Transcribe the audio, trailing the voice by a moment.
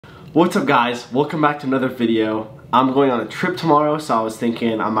What's up guys, welcome back to another video. I'm going on a trip tomorrow, so I was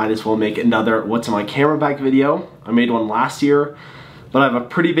thinking I might as well make another what's in my camera bag video. I made one last year, but I have a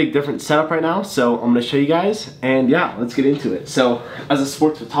pretty big different setup right now, so I'm gonna show you guys, and yeah, let's get into it. So as a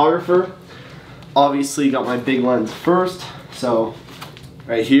sports photographer, obviously got my big lens first. So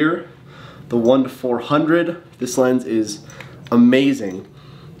right here, the 1-400, this lens is amazing.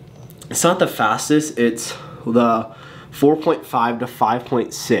 It's not the fastest, it's the 4.5 to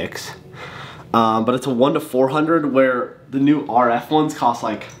 5.6, but it's a 1-400 where the new RF ones cost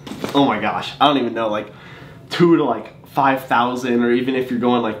like, oh my gosh, I don't even know, like 2 to like 5,000, or even if you're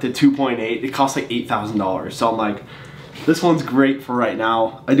going like to 2.8, it costs like $8,000. So I'm like, this one's great for right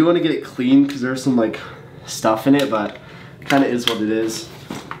now. I do want to get it clean because there's some like stuff in it, but kind of is what it is.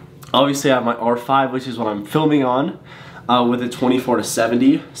 Obviously I have my R5, which is what I'm filming on, with a 24 to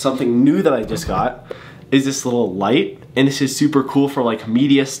 70. Something new that I just got is this little light, and this is super cool for like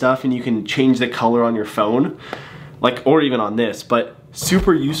media stuff, and you can change the color on your phone, like, or even on this, but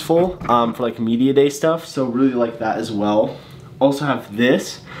super useful for like media day stuff, so really like that as well. Also have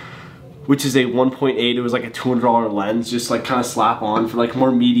this, which is a 1.8, it was like a $200 lens, just like kind of slap on for like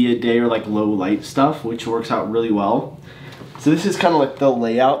more media day or like low light stuff, which works out really well. So this is kind of like the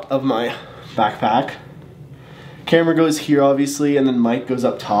layout of my backpack. Camera goes here obviously, and then mic goes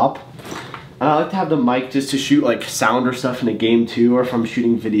up top. And I like to have the mic just to shoot like sound or stuff in a game too, or if I'm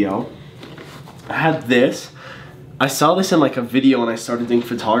shooting video. I had this. I saw this in like a video when I started doing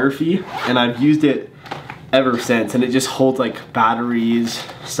photography, and I've used it ever since, and it just holds like batteries,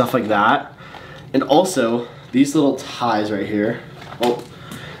 stuff like that. And also these little ties right here.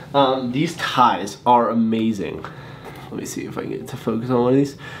 These ties are amazing. Let me see if I can get to focus on one of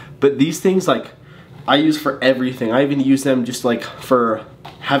these. But these things, like, I use for everything. I even use them just like for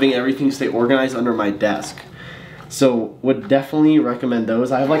having everything stay organized under my desk. So would definitely recommend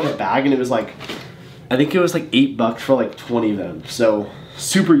those. I have like a bag, and it was like, I think it was like $8 for like 20 of them. So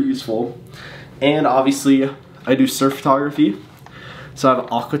super useful. And obviously I do surf photography. So I have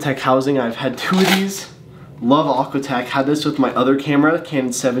Aquatech housing. I've had 2 of these. Love Aquatech. Had this with my other camera,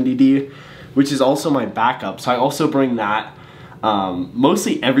 Canon 70D, which is also my backup. So I also bring that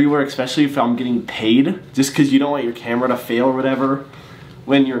mostly everywhere, especially if I'm getting paid, just because you don't want your camera to fail or whatever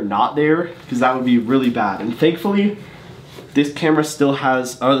when you're not there, because that would be really bad. And thankfully this camera still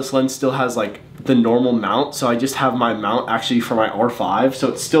has, or this lens still has like the normal mount, so I just have my mount actually for my R5,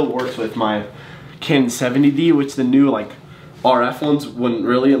 so it still works with my Canon 70D, which the new like RF ones wouldn't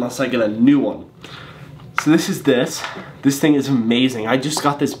really, unless I get a new one. So this is this thing is amazing. I just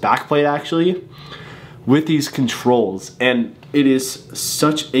got this backplate actually with these controls, and it is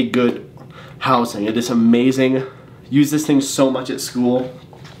such a good housing. It is amazing. Use this thing so much at school.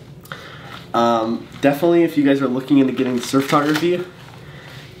 Definitely if you guys are looking into getting surf photography,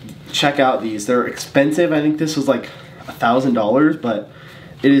 check out these. They're expensive. I think this was like $1,000, but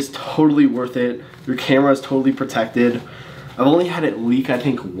it is totally worth it. Your camera is totally protected. I've only had it leak I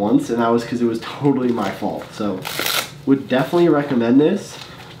think once, and that was because it was totally my fault. So would definitely recommend this.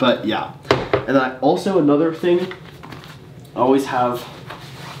 But yeah. And then also another thing, I always have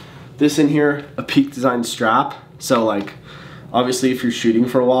this in here, a Peak Design strap. So like, obviously if you're shooting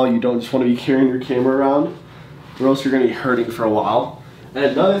for a while, you don't just want to be carrying your camera around, or else you're going to be hurting for a while. And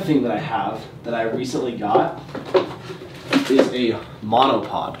another thing that I have that I recently got is a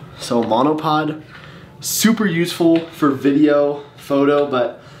monopod. So a monopod, super useful for video, photo,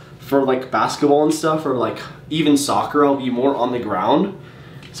 but for like basketball and stuff, or like even soccer, I'll be more on the ground.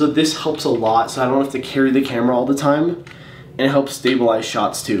 So this helps a lot, so I don't have to carry the camera all the time, and it helps stabilize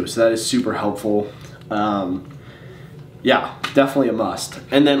shots too, so that is super helpful. Yeah, definitely a must.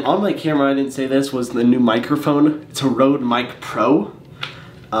 And then on my camera, I didn't say this, was the new microphone. It's a Rode Mic Pro.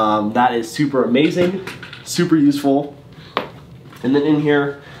 That is super amazing, super useful. And then in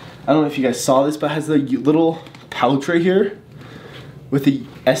here, I don't know if you guys saw this, but it has the little pouch right here with the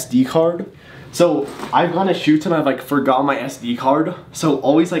SD card. So I've gone to shoots and I've like forgot my SD card, so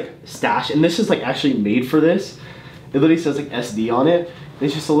always like stash, and this is like actually made for this. It literally says like SD on it.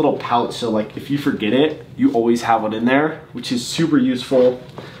 It's just a little pouch, so like if you forget it, you always have one in there, which is super useful.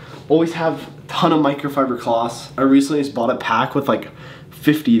 Always have a ton of microfiber cloths. I recently just bought a pack with like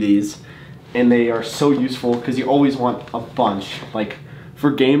 50 of these, and they are so useful because you always want a bunch. Like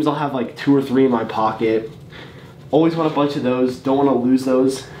for games, I'll have like 2 or 3 in my pocket. Always want a bunch of those, don't want to lose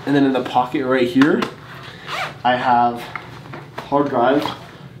those. And then in the pocket right here, I have hard drive.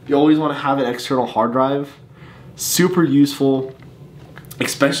 You always want to have an external hard drive. Super useful,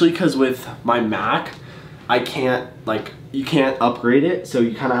 especially because with my Mac, I can't, like, you can't upgrade it, so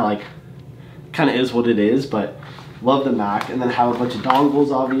you kind of is what it is, but Love the Mac. And then I have a bunch of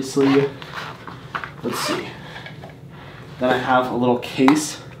dongles, obviously. Let's see. Then I have a little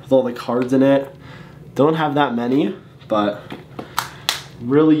case with all the cards in it. Don't have that many, but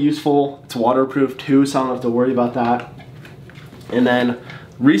really useful. It's waterproof too, so I don't have to worry about that. And then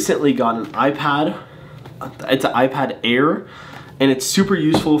recently got an iPad. It's an iPad Air, and it's super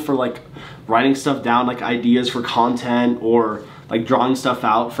useful for like writing stuff down, like ideas for content, or like drawing stuff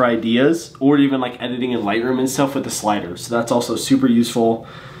out for ideas, or even like editing in Lightroom and stuff with the sliders. So that's also super useful.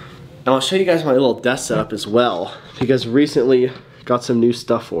 And I'll show you guys my little desk setup as well, because recently got some new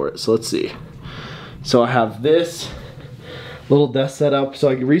stuff for it. So let's see. So I have this little desk setup. So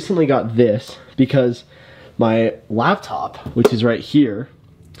I recently got this because my laptop, which is right here,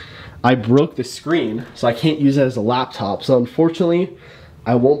 I broke the screen, so I can't use it as a laptop. So unfortunately,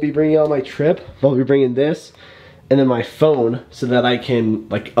 I won't be bringing it on my trip, but I'll be bringing this and then my phone so that I can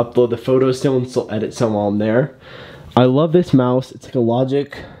like upload the photos still and still edit some while I'm there. I love this mouse. It's like a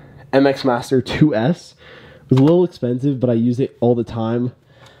Logic MX Master 2S. It was a little expensive, but I use it all the time.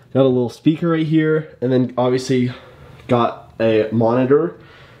 Got a little speaker right here, and then obviously got a monitor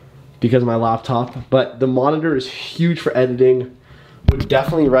because of my laptop. But the monitor is huge for editing. Would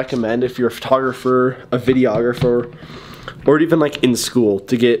definitely recommend if you're a photographer, a videographer, or even like in school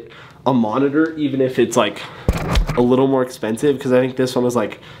to get a monitor, even if it's like a little more expensive, because I think this one was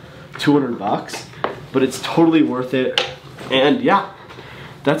like 200 bucks, but it's totally worth it. And yeah,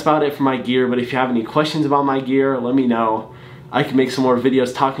 that's about it for my gear. But if you have any questions about my gear, let me know. I can make some more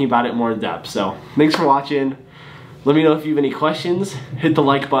videos talking about it more in depth. So thanks for watching. Let me know if you have any questions. Hit the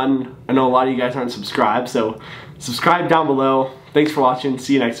like button. I know a lot of you guys aren't subscribed, so subscribe down below. Thanks for watching.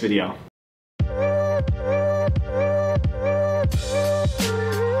 See you next video.